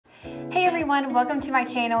Hey everyone, welcome to my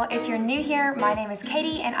channel. If you're new here, my name is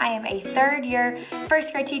Katie and I am a third year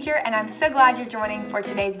first grade teacher, and I'm so glad you're joining for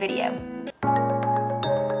today's video.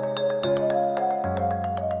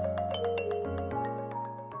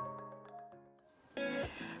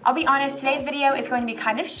 I'll be honest, today's video is going to be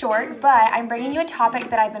kind of short, but I'm bringing you a topic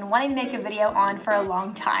that I've been wanting to make a video on for a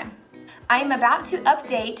long time. I'm about to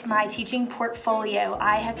update my teaching portfolio.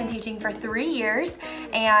 I have been teaching for 3 years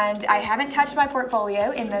and I haven't touched my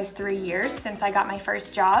portfolio in those 3 years since I got my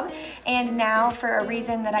first job. And now, for a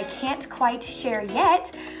reason that I can't quite share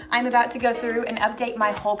yet, I'm about to go through and update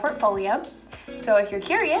my whole portfolio. So if you're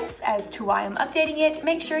curious as to why I'm updating it,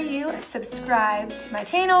 make sure you subscribe to my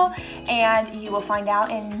channel and you will find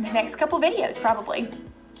out in the next couple videos probably.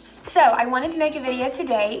 So I wanted to make a video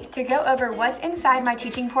today to go over what's inside my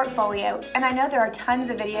teaching portfolio, and I know there are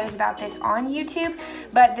tons of videos about this on YouTube,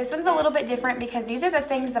 but this one's a little bit different because these are the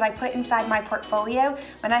things that I put inside my portfolio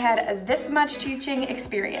when I had this much teaching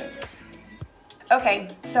experience. Okay,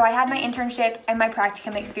 so I had my internship and my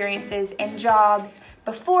practicum experiences and jobs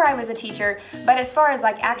before I was a teacher, but as far as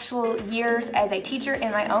like actual years as a teacher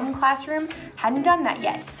in my own classroom, hadn't done that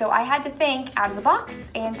yet. So I had to think out of the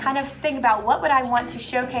box and kind of think about what would I want to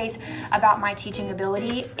showcase about my teaching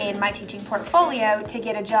ability in my teaching portfolio to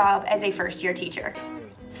get a job as a first-year teacher.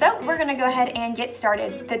 So we're gonna go ahead and get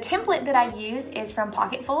started. The template that I used is from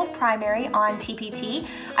Pocketful of Primary on TPT.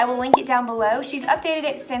 I will link it down below. She's updated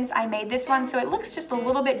it since I made this one, so it looks just a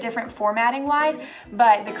little bit different formatting wise,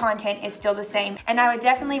 but the content is still the same. And I would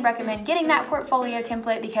definitely recommend getting that portfolio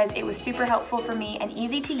template because it was super helpful for me and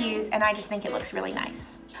easy to use, and I just think it looks really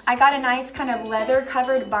nice. I got a nice kind of leather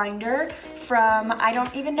covered binder from, I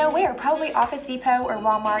don't even know where, probably Office Depot or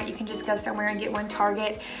Walmart. You can just go somewhere and get one.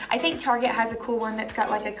 Target. I think Target has a cool one that's got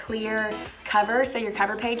like a clear cover so your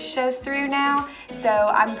cover page shows through now. So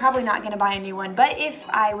I'm probably not going to buy a new one, but if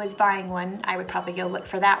I was buying one, I would probably go look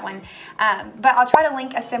for that one. But I'll try to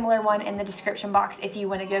link a similar one in the description box if you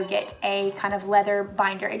want to go get a kind of leather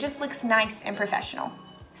binder. It just looks nice and professional.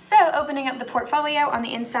 So opening up the portfolio, on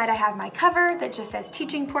the inside I have my cover that just says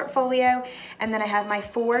Teaching Portfolio, and then I have my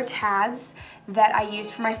 4 tabs that I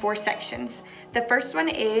used for my 4 sections. The first one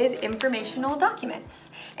is Informational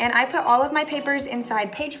Documents, and I put all of my papers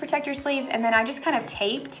inside page protector sleeves, and then I just kind of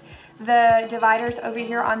taped the dividers over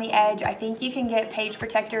here on the edge. I think you can get page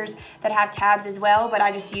protectors that have tabs as well, but I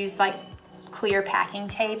just used like clear packing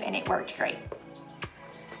tape and it worked great.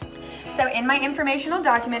 So in my informational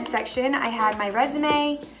document section, I had my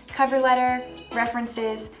resume, cover letter,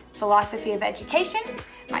 references, philosophy of education,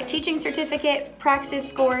 my teaching certificate, praxis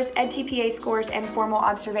scores, EdTPA scores, and formal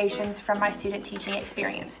observations from my student teaching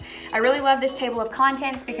experience. I really love this table of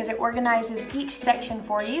contents because it organizes each section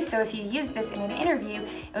for you, so if you use this in an interview,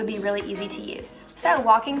 it would be really easy to use. So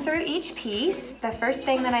walking through each piece, the first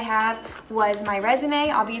thing that I have was my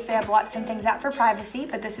resume. Obviously I blocked some things out for privacy,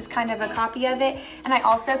 but this is kind of a copy of it, and I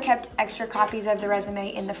also kept extra copies of the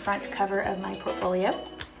resume in the front cover of my portfolio.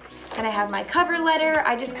 And I have my cover letter.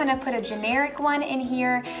 I just kind of put a generic one in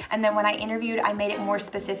here, and then when I interviewed, I made it more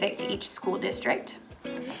specific to each school district.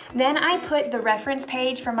 Then I put the reference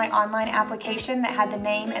page from my online application that had the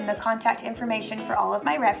name and the contact information for all of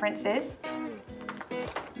my references.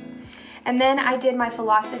 And then I did my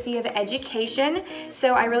philosophy of education.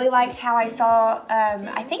 So I really liked how I saw,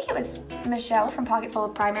 I think it was Michelle from Pocketful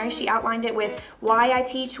of Primary. She outlined it with why I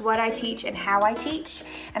teach, what I teach, and how I teach.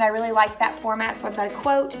 And I really liked that format, so I've got a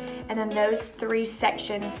quote, and then those 3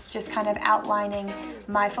 sections just kind of outlining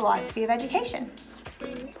my philosophy of education.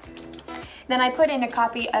 Then I put in a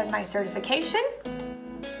copy of my certification.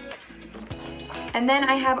 And then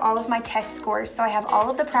I have all of my test scores. So I have all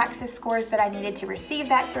of the praxis scores that I needed to receive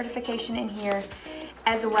that certification in here,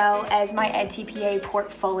 as well as my EdTPA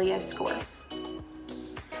portfolio score.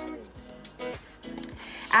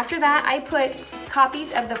 After that, I put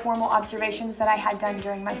copies of the formal observations that I had done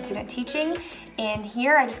during my student teaching in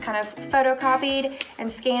here. I just kind of photocopied and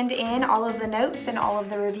scanned in all of the notes and all of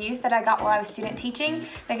the reviews that I got while I was student teaching,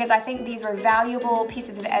 because I think these were valuable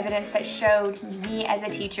pieces of evidence that showed me as a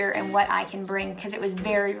teacher and what I can bring, because it was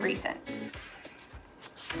very recent.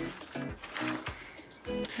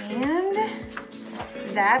 And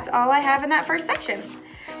that's all I have in that first section.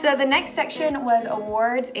 So the next section was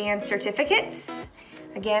awards and certificates.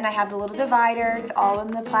 Again, I have the little divider, it's all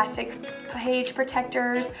in the plastic page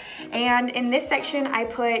protectors. And in this section, I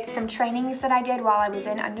put some trainings that I did while I was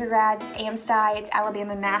in undergrad, AMSTI, it's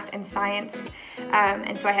Alabama Math and Science.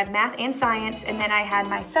 And so I have math and science, and then I had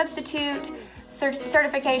my substitute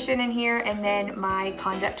certification in here, and then my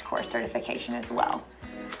conduct course certification as well.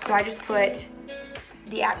 So I just put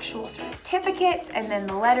the actual certificate, and then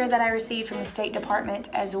the letter that I received from the State Department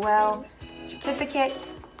as well. Certificate,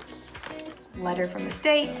 letter from the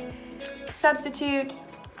state, substitute,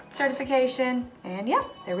 certification, and yeah,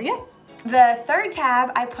 there we go. The third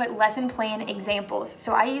tab, I put lesson plan examples.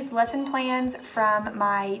 So I used lesson plans from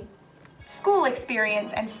my school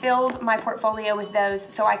experience and filled my portfolio with those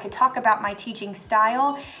so I could talk about my teaching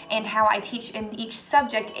style and how I teach in each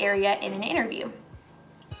subject area in an interview.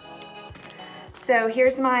 So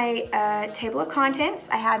here's my table of contents.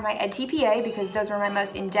 I had my EdTPA because those were my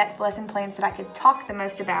most in-depth lesson plans that I could talk the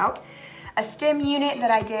most about. A STEM unit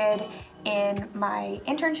that I did in my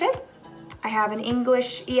internship. I have an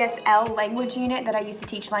English ESL language unit that I used to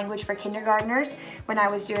teach language for kindergartners when I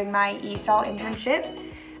was doing my ESOL internship.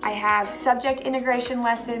 I have subject integration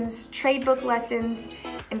lessons, trade book lessons,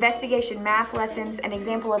 investigation math lessons, an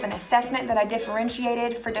example of an assessment that I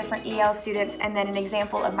differentiated for different EL students, and then an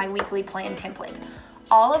example of my weekly plan template.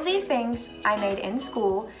 All of these things I made in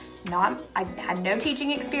school. I had no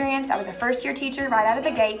teaching experience. I was a first-year teacher right out of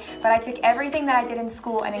the gate, but I took everything that I did in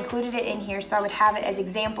school and included it in here so I would have it as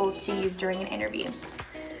examples to use during an interview.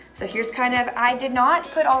 So here's kind of, I did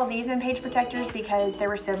not put all of these in page protectors because there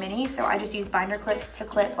were so many, so I just used binder clips to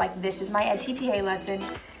clip, like this is my EdTPA lesson,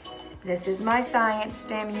 this is my science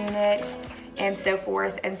STEM unit, and so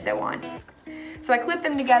forth and so on. So I clipped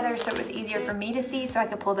them together so it was easier for me to see so I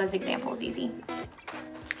could pull those examples easy.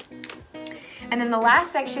 And then the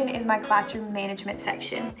last section is my classroom management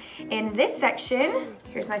section. In this section,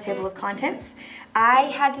 here's my table of contents, I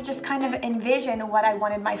had to just kind of envision what I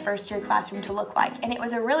wanted my first year classroom to look like. And it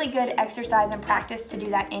was a really good exercise and practice to do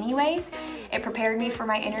that anyways. It prepared me for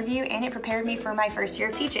my interview and it prepared me for my first year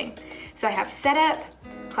of teaching. So I have setup,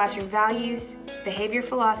 classroom values, behavior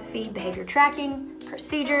philosophy, behavior tracking,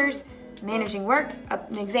 procedures, managing work,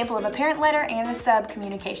 an example of a parent letter, and a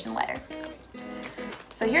sub-communication letter.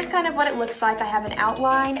 So here's kind of what it looks like. I have an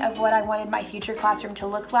outline of what I wanted my future classroom to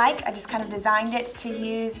look like. I just kind of designed it to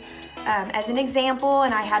use as an example,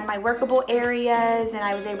 and I had my workable areas, and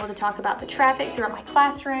I was able to talk about the traffic throughout my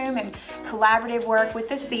classroom and collaborative work with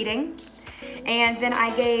the seating. And then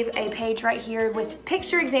I gave a page right here with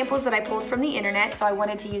picture examples that I pulled from the internet. So I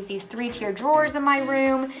wanted to use these 3-tier drawers in my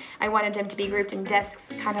room. I wanted them to be grouped in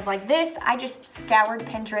desks kind of like this. I just scoured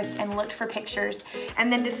Pinterest and looked for pictures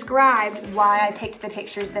and then described why I picked the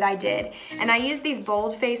pictures that I did. And I used these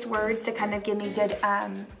bold-faced words to kind of give me good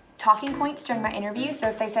talking points during my interview. So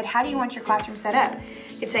if they said, how do you want your classroom set up?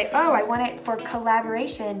 You could say, oh, I want it for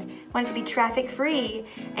collaboration, I want it to be traffic-free,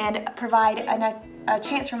 and provide a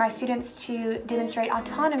chance for my students to demonstrate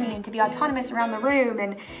autonomy and to be autonomous around the room,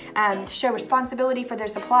 and to show responsibility for their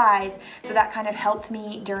supplies. So that kind of helped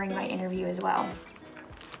me during my interview as well.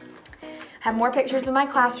 Have more pictures of my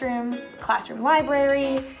classroom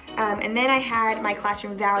library, and then I had my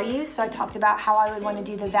classroom values. So I talked about how I would want to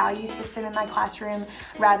do the value system in my classroom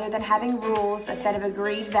rather than having rules, a set of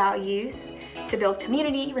agreed values to build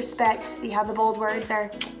community, respect. See how the bold words are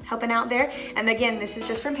helping out there? And again, this is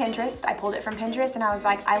just from Pinterest. I pulled it from Pinterest and I was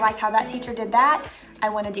like, I like how that teacher did that. I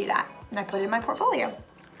want to do that. And I put it in my portfolio.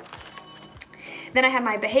 Then I have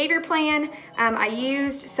my behavior plan. I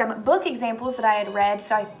used some book examples that I had read,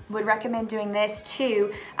 so I would recommend doing this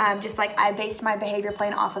too. Just like I based my behavior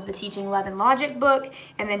plan off of the Teaching Love and Logic book,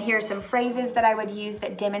 and then here are some phrases that I would use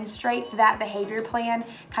that demonstrate that behavior plan,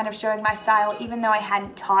 kind of showing my style. Even though I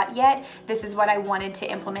hadn't taught yet, this is what I wanted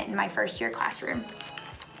to implement in my first year classroom.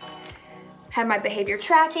 Have my behavior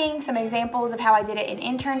tracking, some examples of how I did it in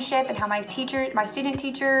internship and how my student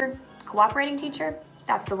teacher, cooperating teacher,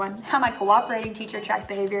 that's the one, how my cooperating teacher tracked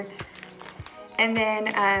behavior. And then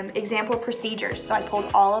example procedures. So I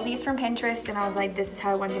pulled all of these from Pinterest and I was like, this is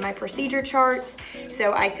how I want to do my procedure charts.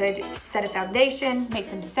 So I could set a foundation, make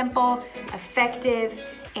them simple, effective,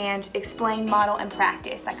 and explain, model, and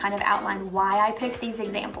practice. I kind of outlined why I picked these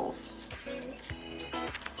examples.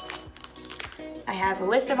 I have a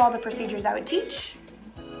list of all the procedures I would teach,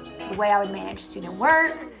 the way I would manage student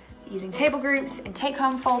work, using table groups and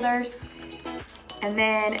take-home folders, and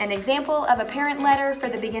then an example of a parent letter for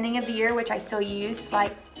the beginning of the year, which I still use,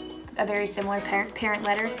 like a very similar parent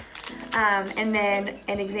letter. And then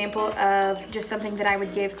an example of just something that I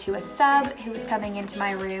would give to a sub who was coming into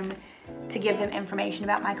my room to give them information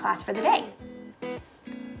about my class for the day.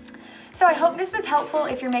 So I hope this was helpful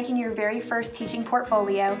if you're making your very first teaching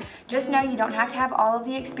portfolio. Just know you don't have to have all of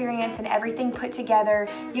the experience and everything put together.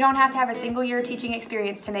 You don't have to have a single year teaching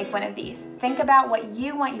experience to make one of these. Think about what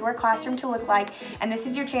you want your classroom to look like, and this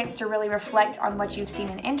is your chance to really reflect on what you've seen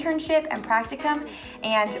in internship and practicum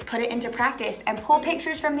and put it into practice, and pull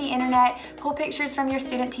pictures from the internet, pull pictures from your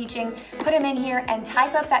student teaching, put them in here and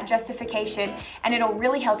type up that justification, and it'll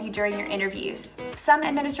really help you during your interviews. Some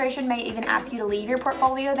administration may even ask you to leave your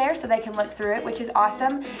portfolio there so they can look through it, which is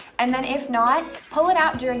awesome. And then if not, pull it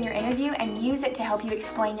out during your interview and use it to help you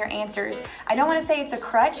explain your answers. I don't want to say it's a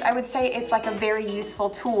crutch, I would say it's like a very useful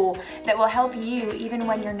tool that will help you even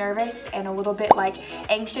when you're nervous and a little bit like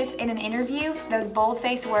anxious in an interview. Those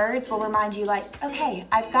bold-faced words will remind you like, okay,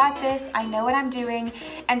 I've got this, I know what I'm doing,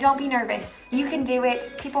 and don't be nervous. You can do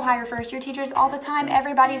it. People hire first-year teachers all the time.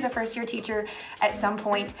 Everybody's a first-year teacher at some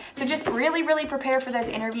point. So just really, really prepare for those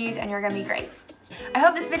interviews and you're gonna be great. I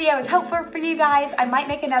hope this video is helpful for you guys. I might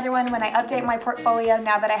make another one when I update my portfolio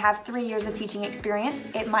now that I have 3 years of teaching experience.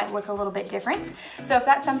 It might look a little bit different. So if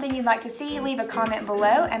that's something you'd like to see, leave a comment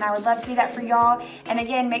below and I would love to do that for y'all. And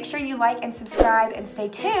again, make sure you like and subscribe and stay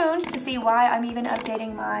tuned to see why I'm even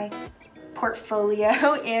updating my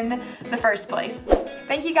portfolio in the first place.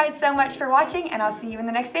 Thank you guys so much for watching, and I'll see you in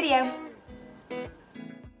the next video.